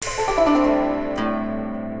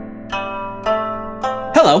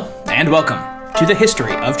and welcome to the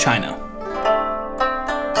History of China.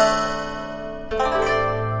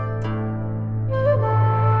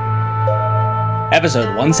 Episode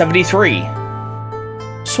 173,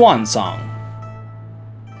 Swan Song.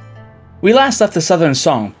 We last left the southern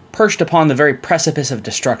Song perched upon the very precipice of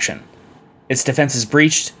destruction. Its defenses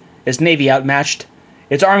breached, its navy outmatched,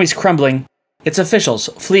 its armies crumbling, its officials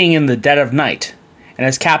fleeing in the dead of night, and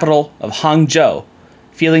its capital of Hangzhou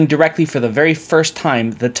feeling directly for the very first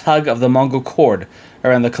time the tug of the Mongol cord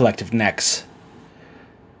around the collective necks.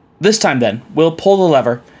 This time then, we'll pull the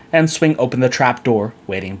lever and swing open the trapdoor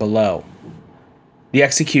waiting below. The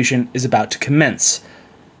execution is about to commence.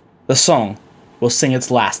 The song will sing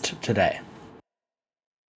its last today.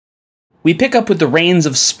 We pick up with the rains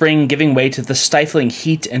of spring giving way to the stifling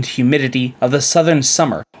heat and humidity of the southern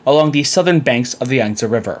summer along the southern banks of the Yangtze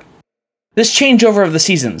River. This changeover of the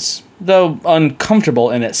seasons, though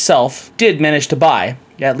uncomfortable in itself, did manage to buy,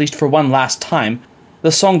 at least for one last time,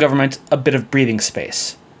 the Song government a bit of breathing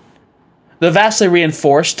space. Though vastly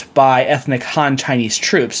reinforced by ethnic Han Chinese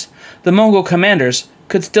troops, the Mongol commanders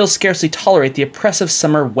could still scarcely tolerate the oppressive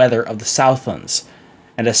summer weather of the Southlands,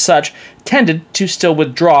 and as such, tended to still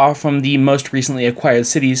withdraw from the most recently acquired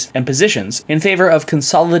cities and positions in favor of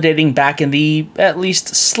consolidating back in the at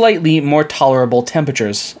least slightly more tolerable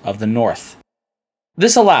temperatures of the north.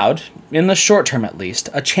 This allowed, in the short term at least,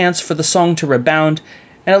 a chance for the Song to rebound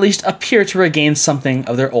and at least appear to regain something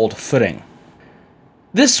of their old footing.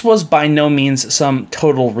 This was by no means some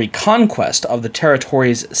total reconquest of the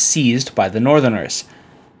territories seized by the northerners.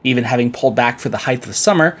 Even having pulled back for the height of the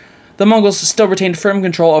summer, the Mongols still retained firm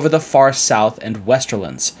control over the far south and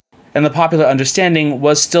westerlands, and the popular understanding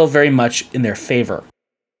was still very much in their favor.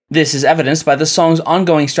 This is evidenced by the Song's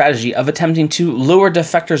ongoing strategy of attempting to lure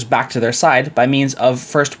defectors back to their side by means of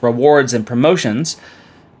first rewards and promotions,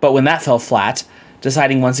 but when that fell flat,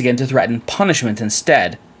 deciding once again to threaten punishment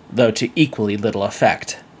instead, though to equally little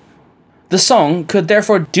effect. The Song could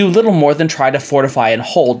therefore do little more than try to fortify and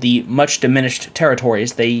hold the much diminished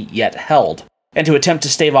territories they yet held, and to attempt to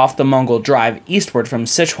stave off the Mongol drive eastward from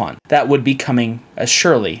Sichuan that would be coming as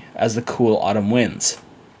surely as the cool autumn winds.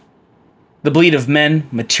 The bleed of men,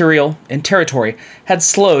 material, and territory had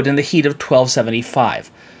slowed in the heat of 1275,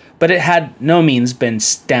 but it had no means been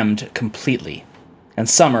stemmed completely, and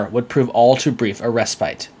summer would prove all too brief a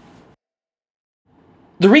respite.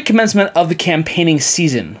 The recommencement of the campaigning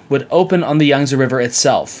season would open on the Yangtze River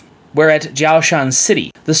itself, where at Jiaoshan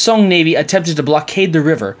City, the Song Navy attempted to blockade the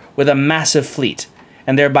river with a massive fleet,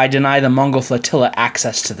 and thereby deny the Mongol flotilla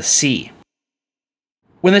access to the sea.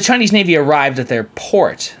 When the Chinese Navy arrived at their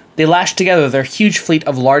port, they lashed together their huge fleet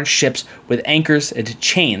of large ships with anchors and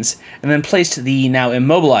chains, and then placed the now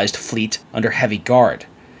immobilized fleet under heavy guard.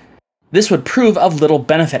 This would prove of little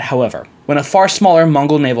benefit, however, when a far smaller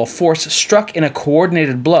Mongol naval force struck in a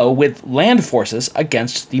coordinated blow with land forces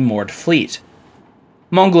against the moored fleet.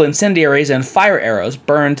 Mongol incendiaries and fire arrows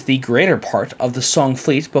burned the greater part of the Song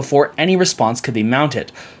fleet before any response could be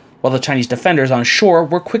mounted, while the Chinese defenders on shore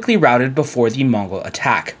were quickly routed before the Mongol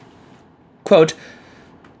attack. Quote,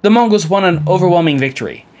 "The Mongols won an overwhelming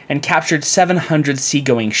victory and captured 700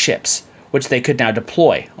 seagoing ships, which they could now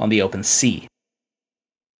deploy on the open sea.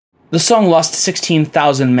 The Song lost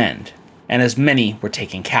 16,000 men, and as many were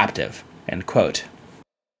taken captive." End quote.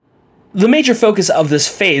 The major focus of this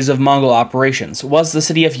phase of Mongol operations was the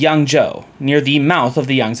city of Yangzhou, near the mouth of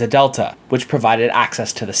the Yangtze Delta, which provided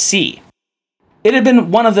access to the sea. It had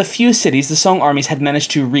been one of the few cities the Song armies had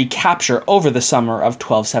managed to recapture over the summer of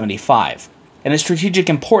 1275, and its strategic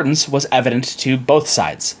importance was evident to both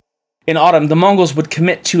sides. In autumn, the Mongols would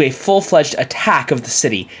commit to a full-fledged attack of the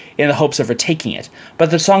city in the hopes of retaking it,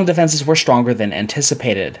 but the Song defenses were stronger than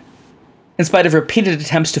anticipated. In spite of repeated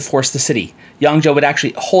attempts to force the city, Yangzhou would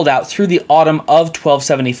actually hold out through the autumn of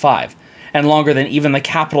 1275, and longer than even the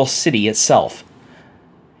capital city itself.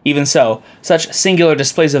 Even so, such singular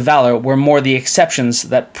displays of valor were more the exceptions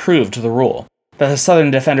that proved the rule, that the southern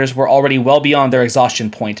defenders were already well beyond their exhaustion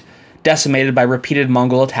point, decimated by repeated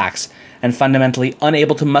Mongol attacks, and fundamentally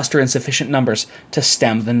unable to muster in sufficient numbers to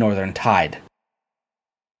stem the northern tide.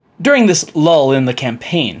 During this lull in the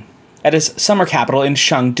campaign, at his summer capital in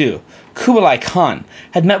Shangdu, Kublai Khan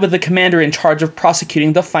had met with the commander in charge of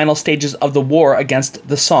prosecuting the final stages of the war against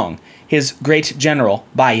the Song, his great general,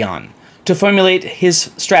 Bai Yan, to formulate his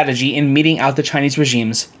strategy in meeting out the Chinese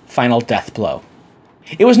regime's final death blow.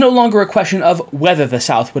 It was no longer a question of whether the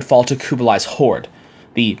south would fall to Kublai's horde.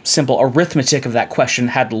 The simple arithmetic of that question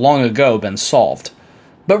had long ago been solved.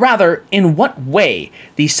 But rather, in what way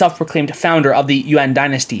the self-proclaimed founder of the Yuan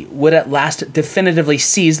dynasty would at last definitively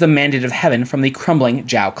seize the mandate of heaven from the crumbling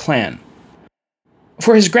Zhao clan.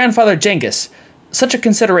 For his grandfather Genghis, such a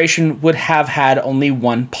consideration would have had only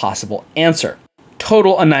one possible answer: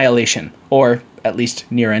 total annihilation, or at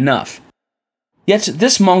least near enough. Yet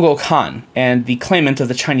this Mongol Khan, and the claimant of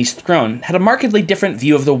the Chinese throne, had a markedly different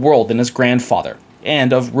view of the world than his grandfather,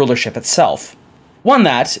 and of rulership itself. One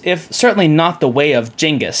that, if certainly not the way of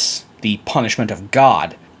Genghis, the punishment of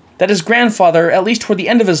God, that his grandfather, at least toward the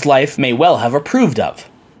end of his life, may well have approved of.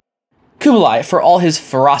 Kublai, for all his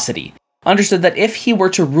ferocity, understood that if he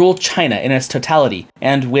were to rule China in its totality,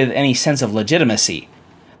 and with any sense of legitimacy,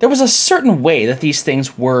 there was a certain way that these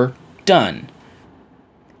things were done.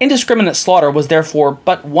 Indiscriminate slaughter was therefore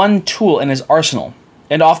but one tool in his arsenal,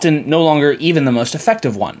 and often no longer even the most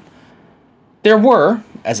effective one. There were,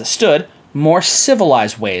 as it stood, more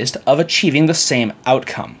civilized ways of achieving the same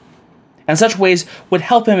outcome, and such ways would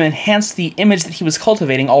help him enhance the image that he was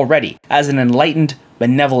cultivating already as an enlightened,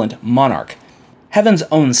 benevolent monarch, heaven's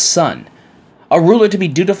own son, a ruler to be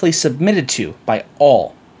dutifully submitted to by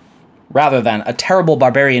all, rather than a terrible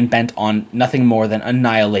barbarian bent on nothing more than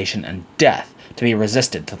annihilation and death, to be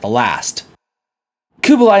resisted to the last.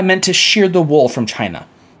 Kublai meant to shear the wool from China,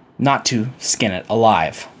 not to skin it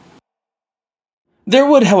alive. There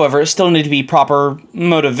would, however, still need to be proper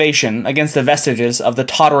motivation against the vestiges of the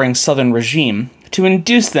tottering southern regime to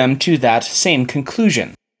induce them to that same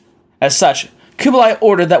conclusion. As such, Kublai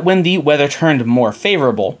ordered that when the weather turned more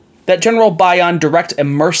favorable, that General Bayan direct a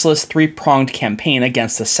merciless three-pronged campaign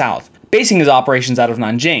against the south, basing his operations out of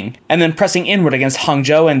Nanjing, and then pressing inward against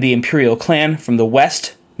Hangzhou and the imperial clan from the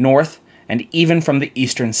west, north, and even from the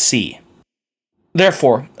eastern sea.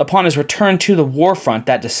 Therefore, upon his return to the war front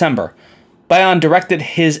that December, Bayan directed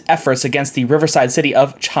his efforts against the riverside city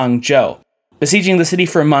of Changzhou, besieging the city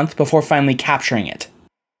for a month before finally capturing it.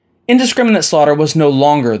 Indiscriminate slaughter was no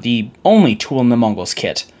longer the only tool in the Mongols'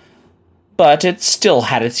 kit, but it still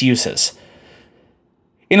had its uses.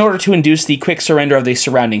 In order to induce the quick surrender of the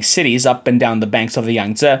surrounding cities up and down the banks of the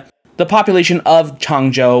Yangtze, the population of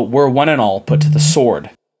Changzhou were one and all put to the sword.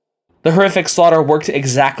 The horrific slaughter worked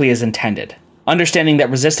exactly as intended. Understanding that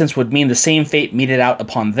resistance would mean the same fate meted out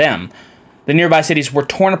upon them, the nearby cities were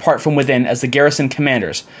torn apart from within as the garrison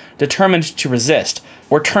commanders, determined to resist,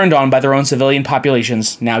 were turned on by their own civilian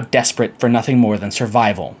populations, now desperate for nothing more than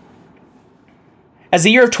survival. As the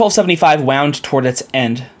year of 1275 wound toward its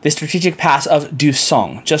end, the strategic pass of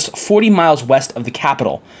Dusong, just 40 miles west of the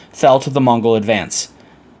capital, fell to the Mongol advance.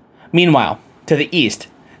 Meanwhile, to the east,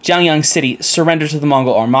 Jiangyang City surrendered to the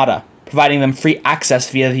Mongol armada, providing them free access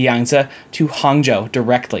via the Yangtze to Hangzhou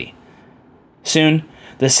directly. Soon,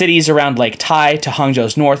 the cities around Lake Tai to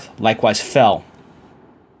Hangzhou's north likewise fell.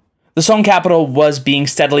 The Song capital was being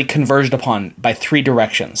steadily converged upon by three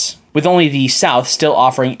directions, with only the south still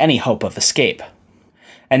offering any hope of escape.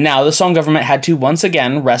 And now the Song government had to once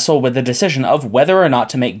again wrestle with the decision of whether or not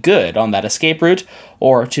to make good on that escape route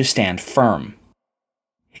or to stand firm.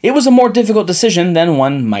 It was a more difficult decision than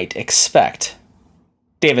one might expect.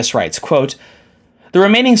 Davis writes, quote, "The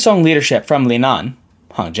remaining Song leadership from Linan,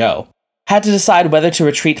 Hangzhou, had to decide whether to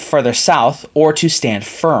retreat further south or to stand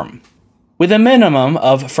firm. With a minimum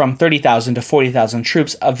of from 30,000 to 40,000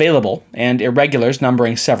 troops available, and irregulars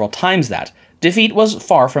numbering several times that, defeat was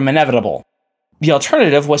far from inevitable. The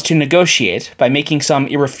alternative was to negotiate by making some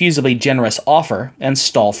irrefusably generous offer and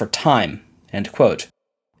stall for time." End quote.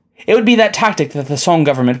 It would be that tactic that the Song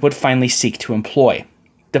government would finally seek to employ: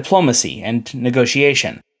 diplomacy and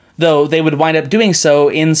negotiation, though they would wind up doing so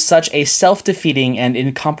in such a self-defeating and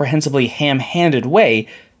incomprehensibly ham-handed way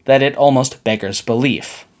that it almost beggars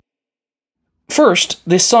belief. First,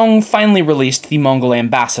 the Song finally released the Mongol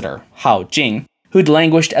ambassador, Hao Jing, who'd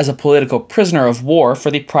languished as a political prisoner of war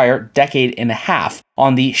for the prior decade and a half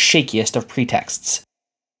on the shakiest of pretexts.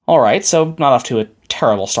 Alright, so not off to a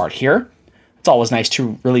terrible start here. It's always nice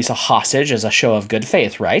to release a hostage as a show of good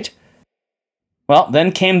faith, right? Well,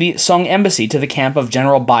 then came the Song embassy to the camp of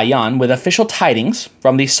General Bayan with official tidings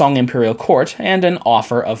from the Song imperial court and an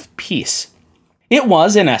offer of peace. It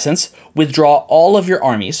was, in essence, withdraw all of your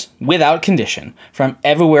armies, without condition, from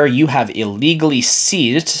everywhere you have illegally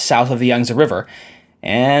seized south of the Yangtze River,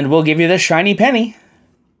 and we'll give you the shiny penny.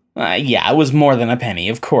 Yeah, it was more than a penny,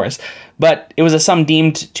 of course, but it was a sum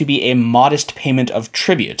deemed to be a modest payment of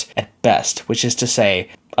tribute, at best, which is to say,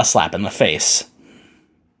 a slap in the face.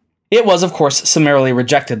 It was, of course, summarily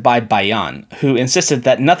rejected by Bayan, who insisted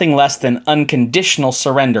that nothing less than unconditional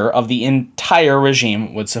surrender of the entire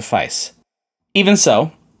regime would suffice. Even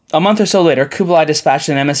so, a month or so later, Kublai dispatched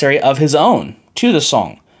an emissary of his own to the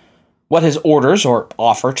Song. What his orders or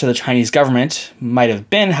offer to the Chinese government might have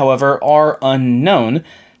been, however, are unknown,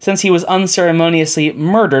 since he was unceremoniously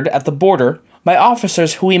murdered at the border by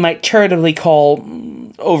officers who we might charitably call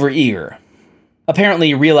overeager.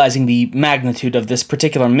 Apparently realizing the magnitude of this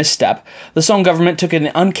particular misstep, the Song government took an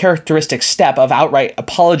uncharacteristic step of outright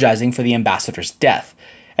apologizing for the ambassador's death,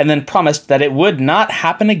 and then promised that it would not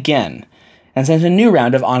happen again, and sent a new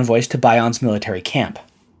round of envoys to Bayon's military camp.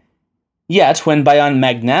 Yet, when Bayon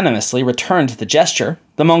magnanimously returned the gesture,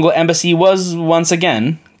 the Mongol embassy was once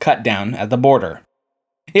again cut down at the border.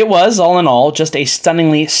 It was, all in all, just a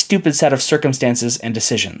stunningly stupid set of circumstances and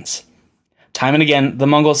decisions. Time and again, the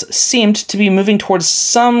Mongols seemed to be moving towards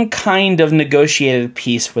some kind of negotiated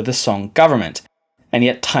peace with the Song government, and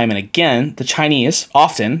yet time and again, the Chinese,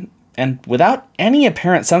 often, and without any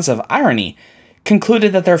apparent sense of irony,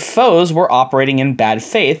 concluded that their foes were operating in bad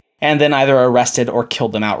faith and then either arrested or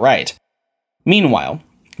killed them outright. Meanwhile,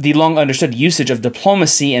 the long-understood usage of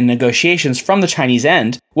diplomacy and negotiations from the Chinese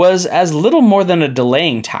end was as little more than a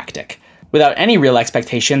delaying tactic, without any real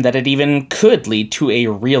expectation that it even could lead to a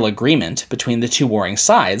real agreement between the two warring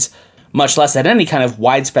sides, much less that any kind of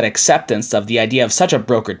widespread acceptance of the idea of such a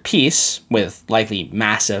brokered peace, with likely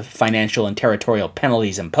massive financial and territorial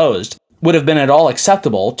penalties imposed, would have been at all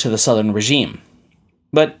acceptable to the southern regime.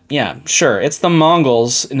 But yeah, sure, it's the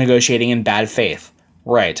Mongols negotiating in bad faith.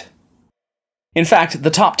 Right. In fact, the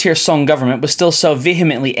top-tier Song government was still so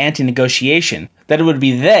vehemently anti-negotiation that it would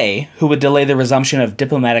be they who would delay the resumption of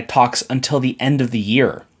diplomatic talks until the end of the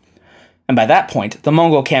year. And by that point, the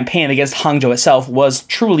Mongol campaign against Hangzhou itself was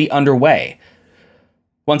truly underway.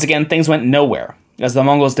 Once again, things went nowhere, as the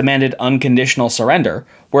Mongols demanded unconditional surrender,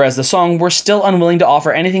 whereas the Song were still unwilling to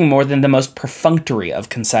offer anything more than the most perfunctory of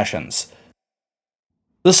concessions.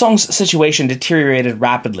 The Song's situation deteriorated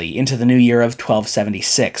rapidly into the new year of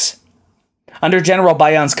 1276. Under General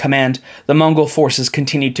Bayon's command, the Mongol forces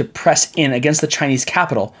continued to press in against the Chinese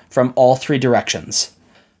capital from all three directions.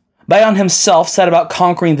 Bayon himself set about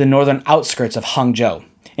conquering the northern outskirts of Hangzhou,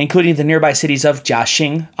 including the nearby cities of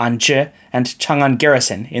Jiaxing, Anzhi, and Chang'an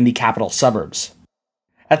Garrison in the capital suburbs.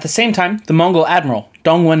 At the same time, the Mongol admiral,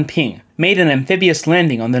 Dong Wenping, made an amphibious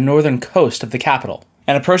landing on the northern coast of the capital,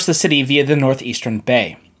 and approached the city via the northeastern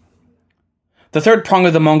bay. The third prong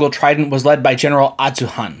of the Mongol trident was led by General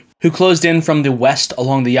Azuhan, who closed in from the west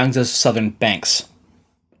along the Yangtze's southern banks.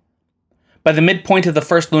 By the midpoint of the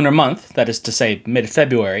first lunar month, that is to say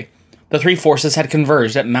mid-February, the three forces had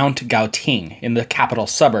converged at Mount Gaoting in the capital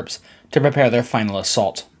suburbs to prepare their final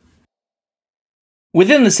assault.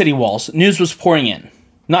 Within the city walls, news was pouring in,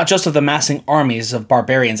 not just of the massing armies of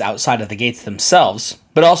barbarians outside of the gates themselves,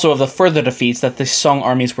 but also of the further defeats that the Song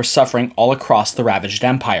armies were suffering all across the ravaged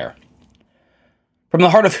empire. From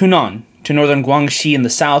the heart of Hunan to northern Guangxi in the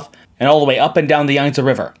south, and all the way up and down the Yangtze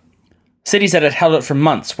River, cities that had held out for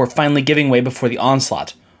months were finally giving way before the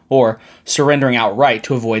onslaught, or surrendering outright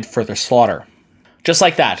to avoid further slaughter. Just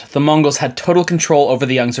like that, the Mongols had total control over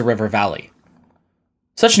the Yangtze River Valley.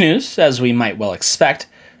 Such news, as we might well expect,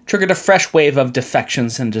 triggered a fresh wave of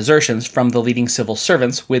defections and desertions from the leading civil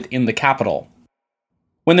servants within the capital.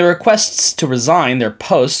 When the requests to resign their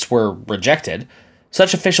posts were rejected,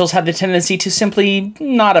 such officials had the tendency to simply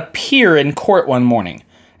not appear in court one morning,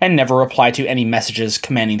 and never reply to any messages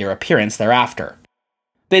commanding their appearance thereafter.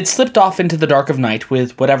 They'd slipped off into the dark of night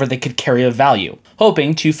with whatever they could carry of value,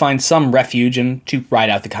 hoping to find some refuge and to ride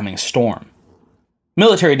out the coming storm.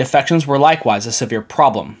 Military defections were likewise a severe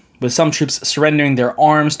problem, with some troops surrendering their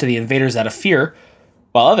arms to the invaders out of fear,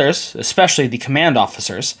 while others, especially the command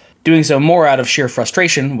officers, doing so more out of sheer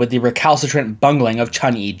frustration with the recalcitrant bungling of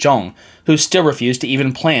Chen Yizhong, who still refused to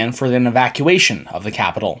even plan for an evacuation of the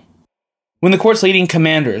capital. When the court's leading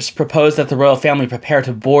commanders proposed that the royal family prepare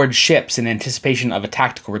to board ships in anticipation of a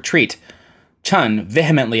tactical retreat, Chen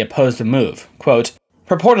vehemently opposed the move, quote,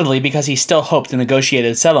 purportedly because he still hoped a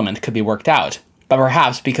negotiated settlement could be worked out, but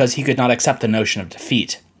perhaps because he could not accept the notion of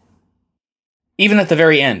defeat. Even at the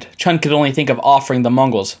very end, Chen could only think of offering the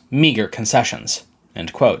Mongols meager concessions.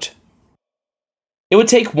 End quote. It would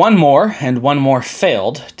take one more, and one more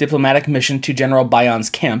failed, diplomatic mission to General Bayon's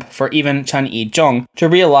camp for even Chen Yizhong to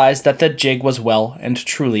realize that the jig was well and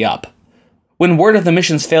truly up. When word of the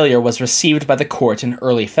mission's failure was received by the court in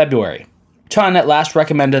early February, Chen at last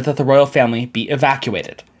recommended that the royal family be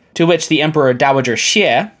evacuated, to which the Emperor Dowager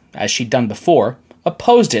Xie, as she'd done before,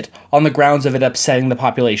 opposed it on the grounds of it upsetting the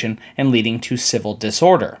population and leading to civil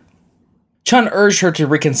disorder. Chen urged her to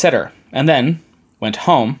reconsider, and then went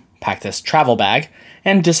home, packed his travel bag,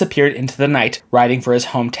 and disappeared into the night, riding for his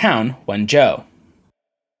hometown, Wenzhou.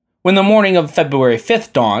 When the morning of February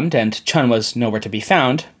 5th dawned and Chen was nowhere to be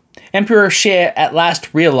found, Emperor Xie at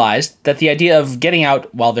last realized that the idea of getting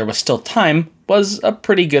out while there was still time was a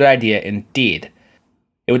pretty good idea indeed.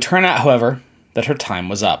 It would turn out, however, that her time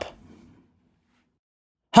was up.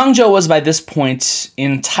 Hangzhou was by this point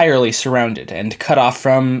entirely surrounded and cut off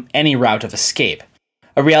from any route of escape,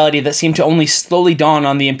 a reality that seemed to only slowly dawn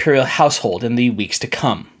on the imperial household in the weeks to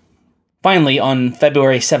come. Finally, on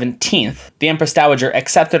February 17th, the Empress Dowager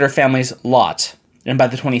accepted her family's lot, and by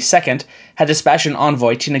the 22nd, had dispatched an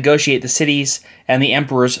envoy to negotiate the cities and the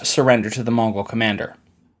emperor's surrender to the Mongol commander.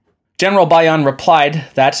 General Bayan replied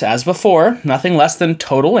that, as before, nothing less than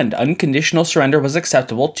total and unconditional surrender was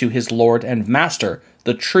acceptable to his lord and master,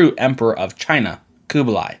 the true emperor of China,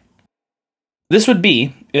 Kublai. This would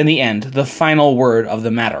be, in the end, the final word of the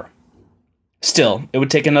matter. Still, it would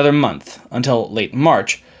take another month, until late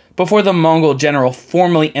March, before the Mongol general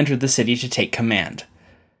formally entered the city to take command.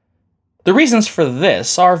 The reasons for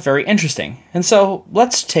this are very interesting, and so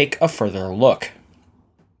let's take a further look.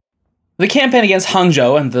 The campaign against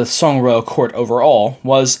Hangzhou and the Songrui court overall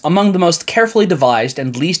was among the most carefully devised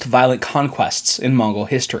and least violent conquests in Mongol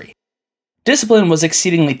history. Discipline was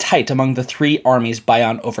exceedingly tight among the three armies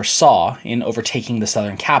Bayan oversaw in overtaking the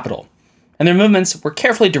southern capital, and their movements were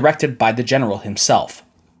carefully directed by the general himself.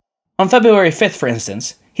 On February 5th, for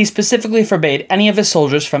instance, he specifically forbade any of his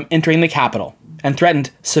soldiers from entering the capital, and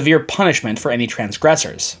threatened severe punishment for any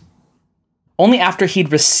transgressors. Only after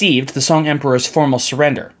he'd received the Song Emperor's formal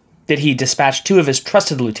surrender did he dispatch two of his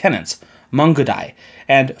trusted lieutenants, Mengudai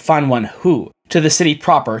and Fan Wenhu, to the city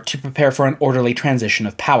proper to prepare for an orderly transition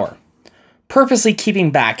of power, purposely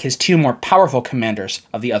keeping back his two more powerful commanders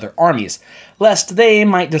of the other armies, lest they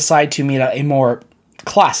might decide to mete out a more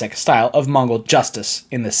classic style of Mongol justice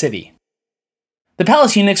in the city. The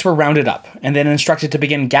palace eunuchs were rounded up, and then instructed to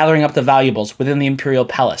begin gathering up the valuables within the imperial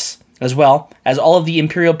palace, as well as all of the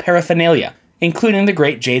imperial paraphernalia, including the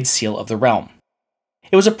great jade seal of the realm.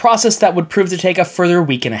 It was a process that would prove to take a further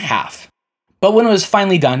week and a half. But when it was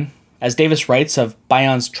finally done, as Davis writes of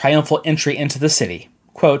Bayan's triumphal entry into the city,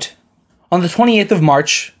 quote, "On the 28th of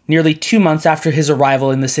March, nearly 2 months after his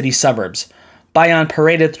arrival in the city's suburbs, Bayan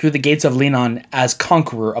paraded through the gates of Linan as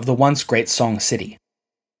conqueror of the once great Song city.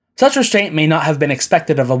 Such restraint may not have been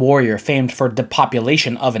expected of a warrior famed for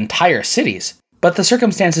depopulation of entire cities, but the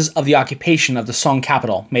circumstances of the occupation of the Song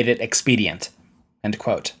capital made it expedient." End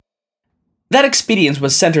quote. That expedience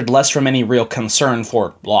was centered less from any real concern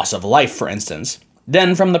for loss of life, for instance,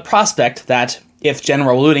 than from the prospect that, if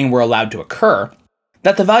general looting were allowed to occur,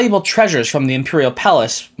 that the valuable treasures from the imperial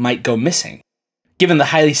palace might go missing. Given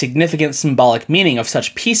the highly significant symbolic meaning of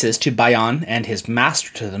such pieces to Bayan and his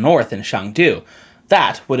master to the north in Shangdu,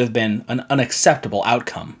 that would have been an unacceptable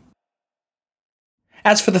outcome.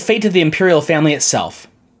 As for the fate of the imperial family itself,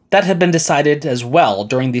 that had been decided as well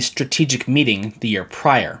during the strategic meeting the year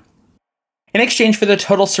prior. In exchange for the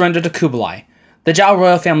total surrender to Kublai, the Zhao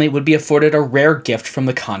royal family would be afforded a rare gift from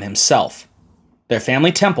the Khan himself: their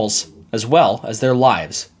family temples, as well as their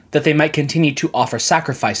lives, that they might continue to offer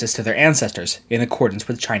sacrifices to their ancestors in accordance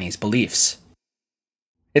with Chinese beliefs.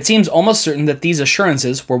 It seems almost certain that these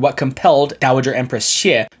assurances were what compelled Dowager Empress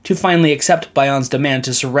Xie to finally accept Bayan's demand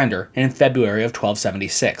to surrender in February of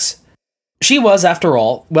 1276. She was, after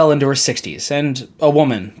all, well into her 60s, and a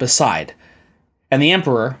woman beside. And the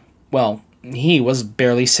emperor, well, he was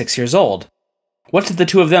barely 6 years old. What did the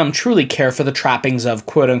two of them truly care for the trappings of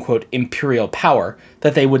quote-unquote imperial power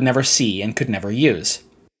that they would never see and could never use?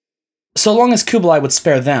 So long as Kublai would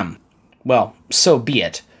spare them, well, so be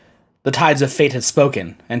it. The tides of fate had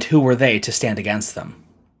spoken, and who were they to stand against them?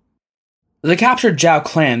 The captured Zhao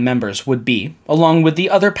clan members would be, along with the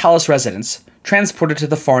other palace residents, transported to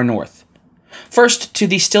the far north. First to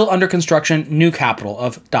the still under construction new capital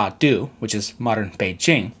of Dadu, which is modern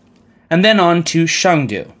Beijing, and then on to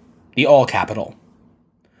Shangdu, the all capital.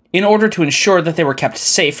 In order to ensure that they were kept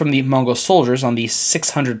safe from the Mongol soldiers on the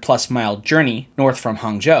 600-plus mile journey north from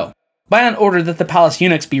Hangzhou, Bayan ordered that the palace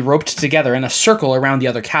eunuchs be roped together in a circle around the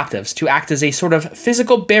other captives to act as a sort of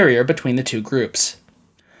physical barrier between the two groups.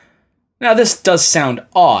 Now this does sound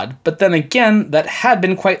odd, but then again, that had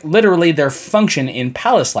been quite literally their function in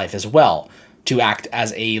palace life as well, to act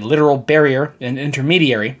as a literal barrier and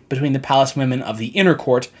intermediary between the palace women of the inner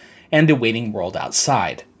court and the waiting world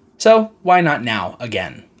outside. So why not now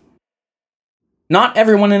again? Not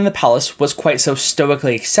everyone in the palace was quite so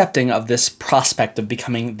stoically accepting of this prospect of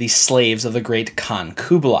becoming the slaves of the great Khan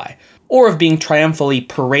Kublai, or of being triumphantly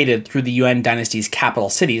paraded through the Yuan dynasty's capital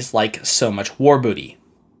cities like so much war booty.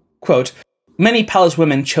 Quote, "Many palace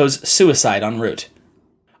women chose suicide en route.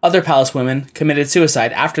 Other palace women committed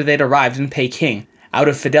suicide after they'd arrived in Peking, out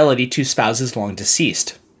of fidelity to spouses long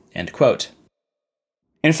deceased." End quote.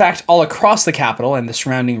 In fact, all across the capital and the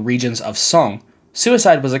surrounding regions of Song,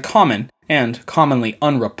 suicide was a common, and commonly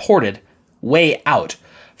unreported, way out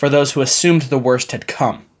for those who assumed the worst had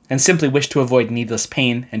come, and simply wished to avoid needless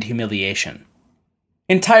pain and humiliation.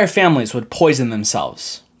 Entire families would poison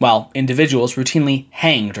themselves, while individuals routinely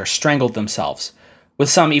hanged or strangled themselves, with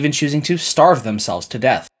some even choosing to starve themselves to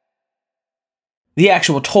death. The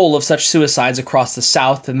actual toll of such suicides across the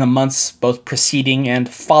south in the months both preceding and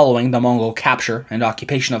following the Mongol capture and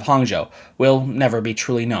occupation of Hangzhou will never be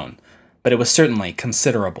truly known, but it was certainly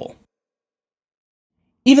considerable.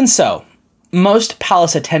 Even so, most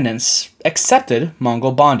palace attendants accepted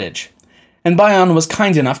Mongol bondage, and Bayan was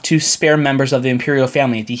kind enough to spare members of the imperial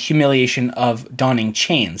family the humiliation of donning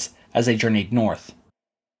chains as they journeyed north.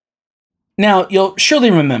 Now, you'll surely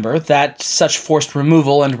remember that such forced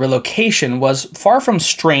removal and relocation was far from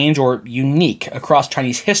strange or unique across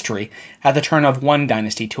Chinese history at the turn of one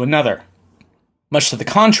dynasty to another. Much to the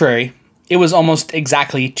contrary, it was almost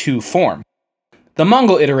exactly to form. The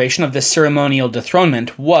Mongol iteration of this ceremonial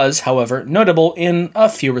dethronement was, however, notable in a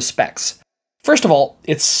few respects. First of all,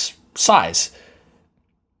 its size.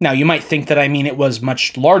 Now, you might think that I mean it was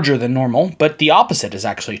much larger than normal, but the opposite is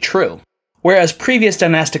actually true. Whereas previous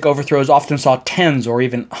dynastic overthrows often saw tens or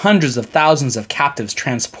even hundreds of thousands of captives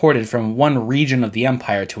transported from one region of the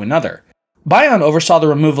empire to another, Bayan oversaw the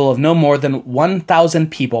removal of no more than 1,000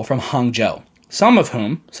 people from Hangzhou, some of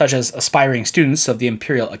whom, such as aspiring students of the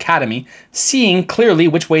Imperial Academy, seeing clearly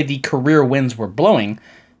which way the career winds were blowing,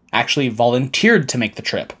 actually volunteered to make the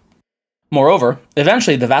trip. Moreover,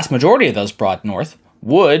 eventually the vast majority of those brought north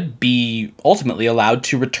would be ultimately allowed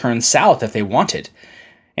to return south if they wanted,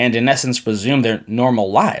 and in essence resume their normal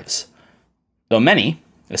lives. Though many,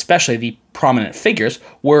 especially the prominent figures,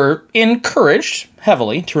 were encouraged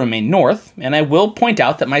heavily to remain north, and I will point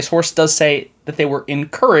out that my source does say that they were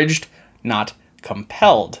encouraged, not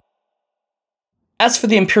compelled. As for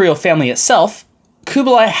the imperial family itself,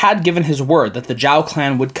 Kublai had given his word that the Zhao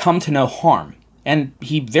clan would come to no harm, and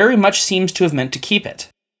he very much seems to have meant to keep it.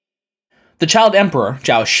 The child emperor,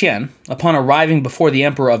 Zhao Xian, upon arriving before the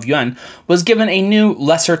emperor of Yuan, was given a new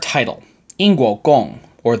lesser title, Yingguo Gong,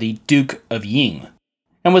 or the Duke of Ying,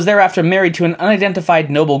 and was thereafter married to an unidentified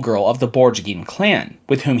noble girl of the Borjigin clan,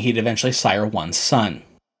 with whom he'd eventually sire one son.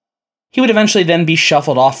 He would eventually then be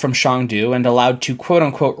shuffled off from Shangdu and allowed to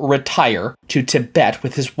quote-unquote retire to Tibet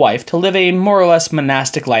with his wife to live a more or less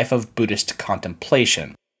monastic life of Buddhist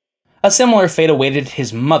contemplation. A similar fate awaited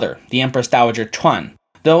his mother, the Empress Dowager Tuan,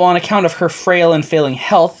 though on account of her frail and failing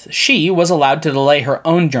health, she was allowed to delay her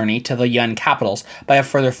own journey to the Yuan capitals by a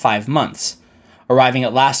further 5 months, arriving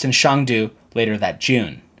at last in Shangdu later that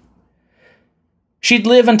June. She'd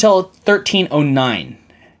live until 1309,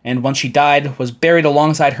 and once she died, was buried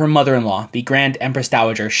alongside her mother-in-law, the Grand Empress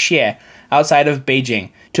Dowager Xie, outside of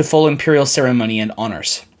Beijing, to full imperial ceremony and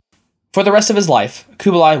honors. For the rest of his life,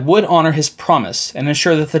 Kublai would honor his promise and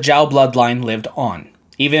ensure that the Zhao bloodline lived on,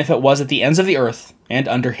 even if it was at the ends of the earth and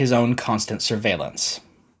under his own constant surveillance.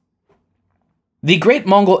 The great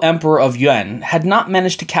Mongol Emperor of Yuan had not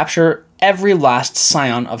managed to capture every last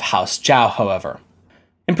scion of House Zhao, however.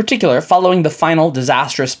 In particular, following the final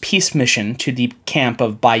disastrous peace mission to the camp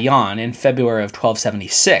of Baiyan in February of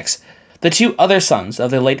 1276, the two other sons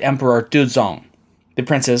of the late Emperor Duzong, the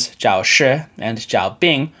princes Zhao Shi and Zhao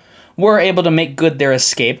Bing, were able to make good their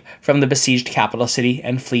escape from the besieged capital city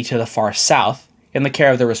and flee to the far south, in the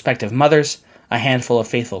care of their respective mothers, a handful of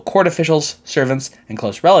faithful court officials, servants, and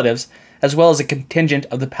close relatives, as well as a contingent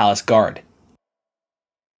of the palace guard.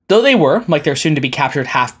 Though they were, like their soon-to-be-captured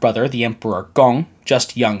half-brother, the Emperor Gong,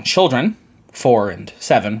 just young children, 4 and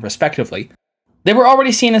 7 respectively, they were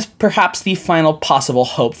already seen as perhaps the final possible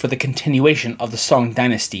hope for the continuation of the Song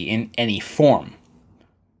dynasty in any form.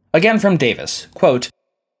 Again from Davis, quote,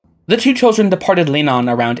 "The two children departed Linan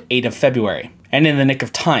around 8 of February, and in the nick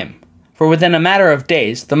of time, for within a matter of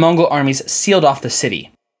days the Mongol armies sealed off the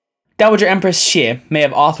city. Dowager Empress Xie may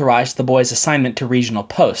have authorized the boys' assignment to regional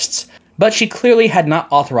posts, but she clearly had not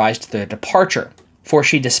authorized their departure, for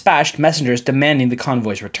she dispatched messengers demanding the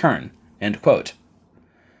convoy's return." End quote.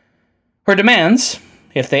 Her demands,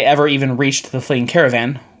 if they ever even reached the fleeing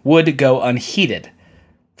caravan, would go unheeded,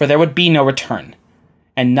 for there would be no return,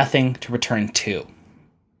 and nothing to return to.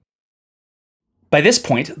 By this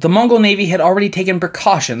point, the Mongol navy had already taken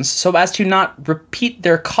precautions so as to not repeat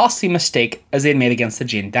their costly mistake as they had made against the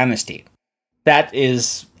Jin dynasty. That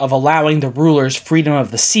is, of allowing the rulers freedom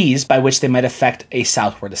of the seas by which they might effect a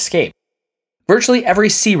southward escape. Virtually every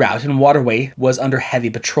sea route and waterway was under heavy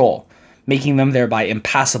patrol, making them thereby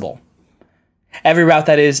impassable. Every route,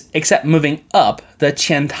 that is, except moving up the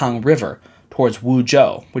Qiantang River towards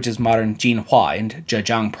Wuzhou, which is modern Jinhua and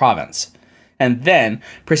Zhejiang province, and then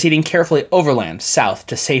proceeding carefully overland south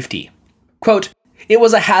to safety. Quote, "It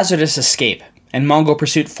was a hazardous escape, and Mongol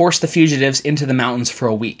pursuit forced the fugitives into the mountains for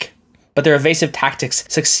a week. But their evasive tactics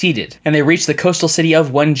succeeded, and they reached the coastal city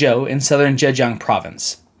of Wenzhou in southern Zhejiang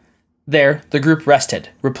province. There, the group rested,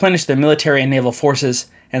 replenished their military and naval forces,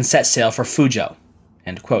 and set sail for Fuzhou.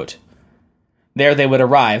 End quote. There they would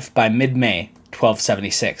arrive by mid-May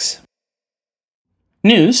 1276.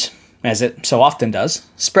 News, as it so often does,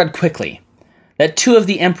 spread quickly, that two of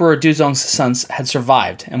the Emperor Duzong's sons had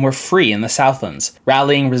survived and were free in the Southlands,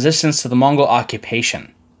 rallying resistance to the Mongol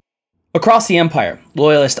occupation. Across the empire,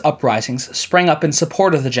 loyalist uprisings sprang up in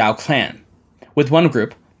support of the Zhao clan, with one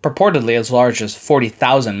group, purportedly as large as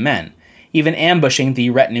 40,000 men, even ambushing the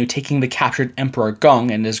retinue taking the captured Emperor Gong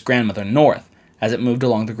and his grandmother north as it moved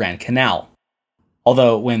along the Grand Canal.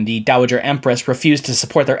 Although when the Dowager Empress refused to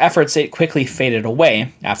support their efforts, it quickly faded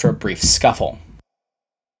away after a brief scuffle.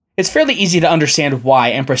 It's fairly easy to understand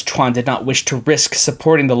why Empress Chuan did not wish to risk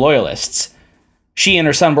supporting the loyalists. She and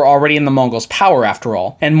her son were already in the Mongols' power after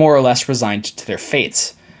all, and more or less resigned to their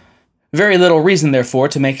fates. Very little reason, therefore,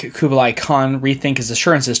 to make Kublai Khan rethink his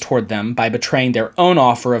assurances toward them by betraying their own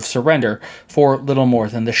offer of surrender for little more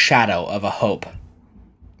than the shadow of a hope.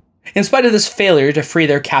 In spite of this failure to free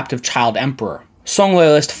their captive child emperor, Song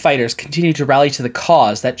loyalist fighters continued to rally to the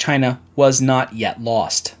cause that China was not yet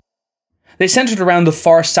lost. They centered around the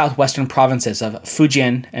far southwestern provinces of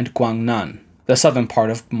Fujian and Guangnan, the southern part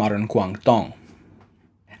of modern Guangdong.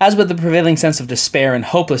 As with the prevailing sense of despair and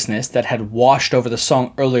hopelessness that had washed over the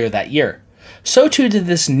Song earlier that year, so too did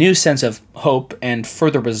this new sense of hope and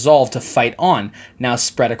further resolve to fight on now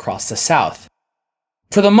spread across the south.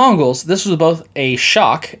 For the Mongols, this was both a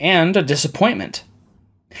shock and a disappointment.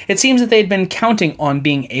 It seems that they had been counting on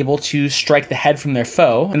being able to strike the head from their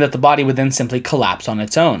foe, and that the body would then simply collapse on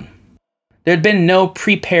its own. There had been no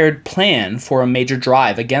prepared plan for a major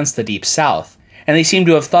drive against the Deep South, and they seemed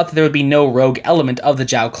to have thought that there would be no rogue element of the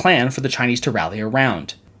Zhao clan for the Chinese to rally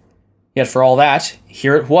around. Yet for all that,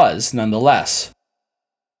 here it was nonetheless.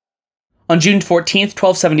 On June 14,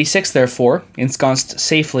 1276, therefore, ensconced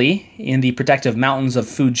safely in the protective mountains of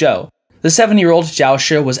Fuzhou, the 7-year-old Zhao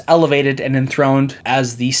Shi was elevated and enthroned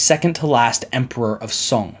as the second-to-last emperor of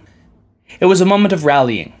Song. It was a moment of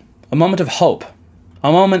rallying, a moment of hope,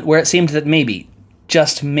 a moment where it seemed that maybe,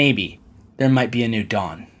 just maybe, there might be a new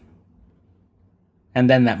dawn. And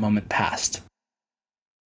then that moment passed.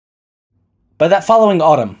 By that following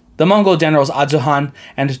autumn, the Mongol generals Adzuhan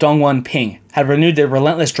and Dongwon Ping had renewed their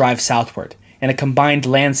relentless drive southward, in a combined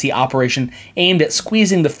land-sea operation aimed at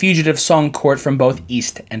squeezing the fugitive Song court from both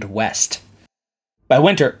east and west. By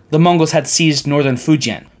winter, the Mongols had seized northern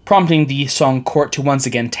Fujian, prompting the Song court to once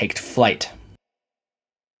again take flight.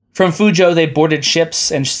 From Fuzhou, they boarded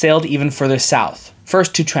ships and sailed even further south,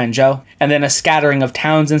 first to Quanzhou, and then a scattering of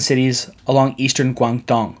towns and cities along eastern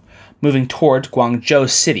Guangdong, moving toward Guangzhou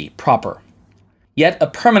city proper. Yet a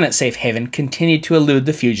permanent safe haven continued to elude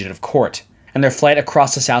the fugitive court, and their flight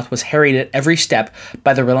across the south was harried at every step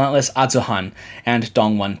by the relentless Adzuhan and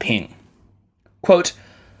Dongwon Ping. Quote,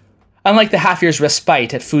 unlike the half-year's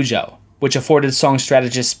respite at Fuzhou, which afforded Song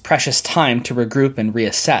strategists precious time to regroup and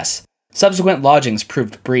reassess, subsequent lodgings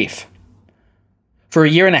proved brief. For a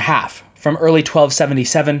year and a half, from early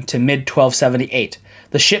 1277 to mid-1278,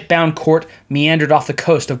 the ship-bound court meandered off the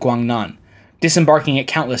coast of Guangnan, disembarking at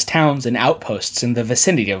countless towns and outposts in the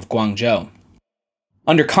vicinity of Guangzhou.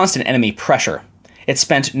 Under constant enemy pressure, it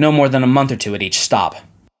spent no more than a month or two at each stop.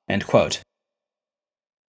 End quote.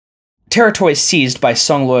 Territories seized by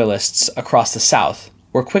Song loyalists across the south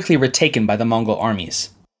were quickly retaken by the Mongol armies.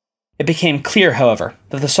 It became clear, however,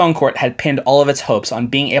 that the Song court had pinned all of its hopes on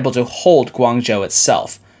being able to hold Guangzhou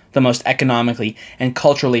itself, the most economically and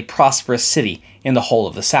culturally prosperous city in the whole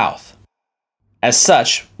of the south. As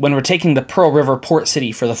such, when retaking the Pearl River port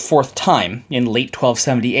city for the fourth time in late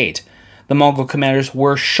 1278, the Mongol commanders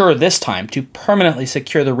were sure this time to permanently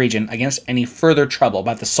secure the region against any further trouble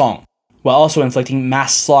by the Song, while also inflicting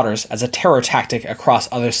mass slaughters as a terror tactic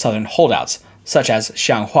across other southern holdouts, such as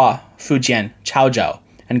Xianghua, Fujian, Chaozhou,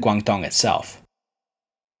 and Guangdong itself.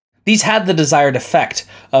 These had the desired effect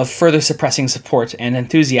of further suppressing support and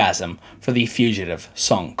enthusiasm for the fugitive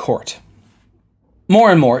Song court.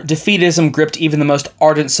 More and more, defeatism gripped even the most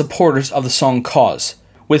ardent supporters of the Song cause,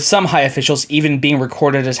 with some high officials even being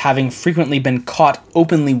recorded as having frequently been caught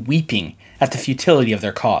openly weeping at the futility of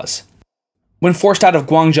their cause. When forced out of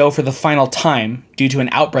Guangzhou for the final time due to an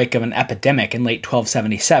outbreak of an epidemic in late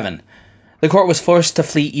 1277, the court was forced to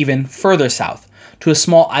flee even further south, to a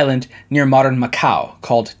small island near modern Macau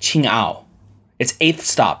called Qing'ao, its 8th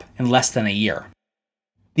stop in less than a year.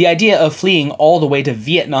 The idea of fleeing all the way to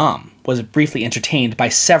Vietnam was briefly entertained by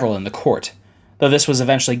several in the court, though this was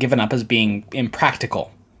eventually given up as being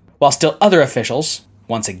impractical, while still other officials,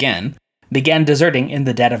 once again, began deserting in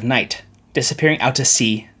the dead of night, disappearing out to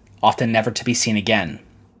sea, often never to be seen again.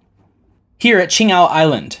 Here at Qingao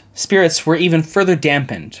Island, spirits were even further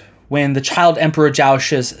dampened when the child Emperor Zhao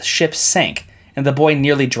Shi's ship sank and the boy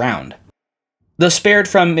nearly drowned. Though spared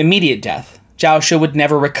from immediate death, Zhao Shi would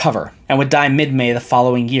never recover and would die mid-May the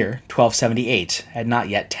following year, 1278, at not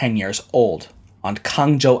yet 10 years old, on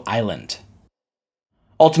Kangzhou Island.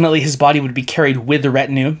 Ultimately, his body would be carried with the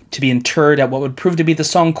retinue to be interred at what would prove to be the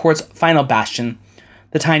Song Court's final bastion,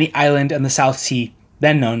 the tiny island in the South Sea,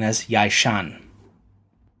 then known as Yaishan.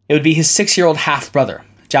 It would be his 6-year-old half-brother,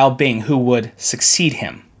 Zhao Bing, who would succeed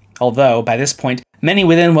him, although, by this point, many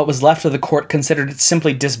within what was left of the court considered it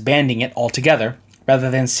simply disbanding it altogether,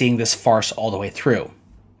 rather than seeing this farce all the way through.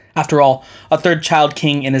 After all, a third child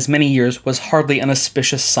king in as many years was hardly an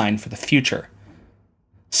auspicious sign for the future.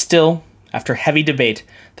 Still, after heavy debate,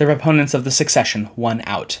 the proponents of the succession won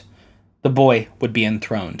out. The boy would be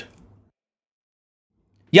enthroned.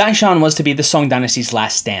 Yaishan was to be the Song dynasty's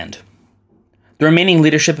last stand. The remaining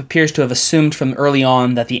leadership appears to have assumed from early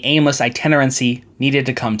on that the aimless itinerancy needed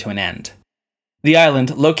to come to an end. The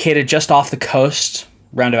island, located just off the coast,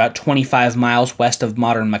 round about 25 miles west of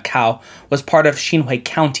modern Macau, was part of Xinhui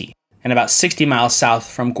County, and about 60 miles south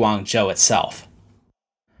from Guangzhou itself.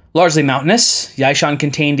 Largely mountainous, Yaishan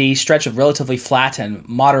contained a stretch of relatively flat and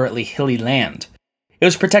moderately hilly land. It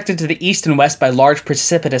was protected to the east and west by large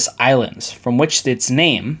precipitous islands, from which its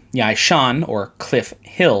name, Yaishan, or Cliff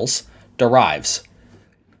Hills, derives.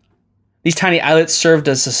 These tiny islets served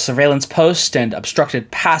as a surveillance post and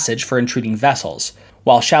obstructed passage for intruding vessels,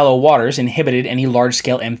 while shallow waters inhibited any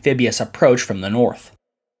large-scale amphibious approach from the north.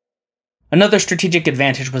 Another strategic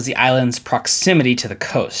advantage was the island's proximity to the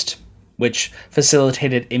coast, which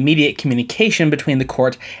facilitated immediate communication between the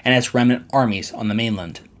court and its remnant armies on the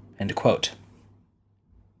mainland." End quote.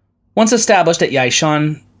 Once established at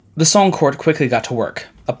Yaishan, the Song court quickly got to work,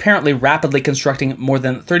 apparently rapidly constructing more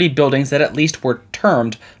than 30 buildings that at least were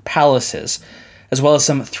termed palaces, as well as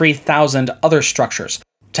some 3,000 other structures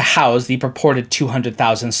to house the purported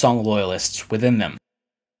 200,000 Song loyalists within them.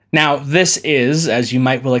 Now, this is, as you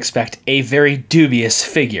might well expect, a very dubious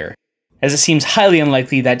figure, as it seems highly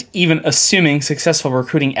unlikely that even assuming successful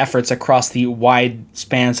recruiting efforts across the wide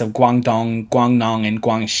spans of Guangdong, Guangnan, and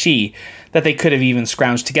Guangxi, that they could have even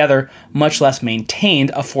scrounged together, much less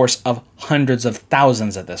maintained a force of hundreds of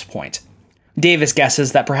thousands at this point. Davis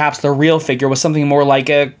guesses that perhaps the real figure was something more like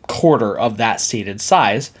a quarter of that stated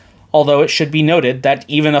size, although it should be noted that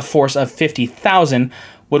even a force of 50,000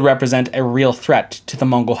 would represent a real threat to the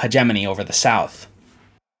Mongol hegemony over the south.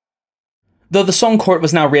 Though the Song court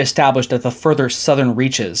was now re-established at the further southern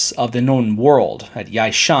reaches of the known world at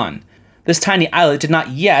Yaishan, this tiny islet did not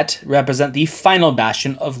yet represent the final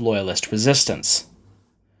bastion of loyalist resistance.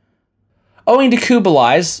 Owing to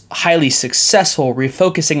Kublai's highly successful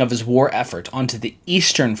refocusing of his war effort onto the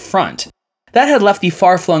eastern front, that had left the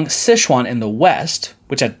far-flung Sichuan in the west,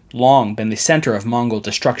 which had long been the center of Mongol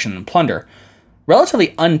destruction and plunder,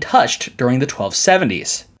 relatively untouched during the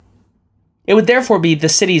 1270s. It would therefore be the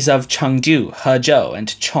cities of Chengdu, Hezhou, and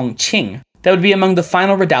Chongqing that would be among the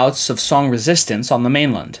final redoubts of Song resistance on the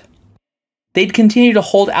mainland. They'd continue to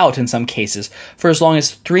hold out in some cases for as long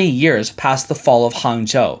as 3 years past the fall of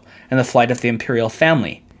Hangzhou and the flight of the imperial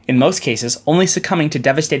family, in most cases only succumbing to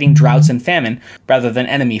devastating droughts and famine rather than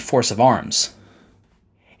enemy force of arms.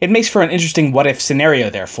 It makes for an interesting what-if scenario,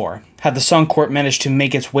 therefore, had the Song court managed to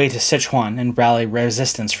make its way to Sichuan and rally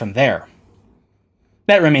resistance from there.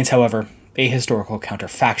 That remains, however, a historical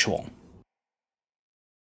counterfactual.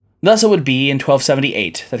 Thus it would be in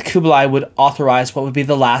 1278 that Kublai would authorize what would be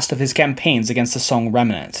the last of his campaigns against the Song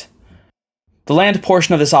remnant. The land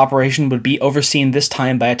portion of this operation would be overseen this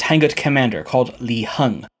time by a Tangut commander called Li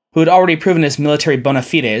Heng, who had already proven his military bona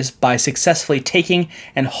fides by successfully taking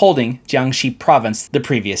and holding Jiangxi province the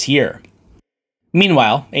previous year.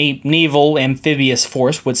 Meanwhile, a naval amphibious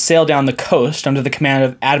force would sail down the coast under the command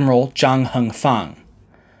of Admiral Zhang Hengfang.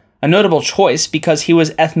 A notable choice because he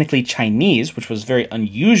was ethnically Chinese, which was very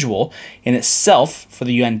unusual in itself for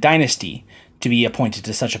the Yuan dynasty to be appointed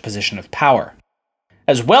to such a position of power,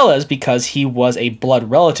 as well as because he was a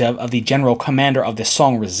blood relative of the general commander of the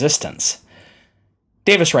Song resistance.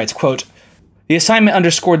 Davis writes, quote, "The assignment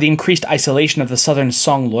underscored the increased isolation of the southern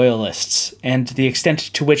Song loyalists and the extent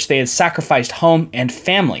to which they had sacrificed home and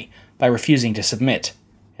family by refusing to submit."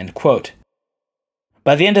 End quote.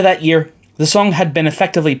 By the end of that year, the Song had been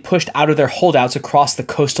effectively pushed out of their holdouts across the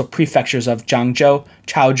coastal prefectures of Jiangzhou,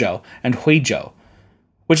 Chaozhou, and Huizhou,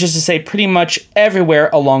 which is to say pretty much everywhere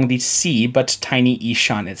along the sea but tiny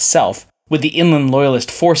Yishan itself, with the inland loyalist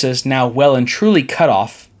forces now well and truly cut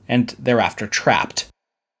off and thereafter trapped.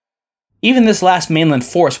 Even this last mainland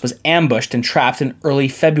force was ambushed and trapped in early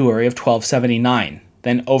February of 1279,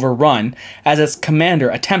 then overrun as its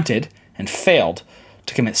commander attempted, and failed,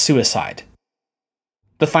 to commit suicide.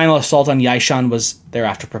 The final assault on Yaishan was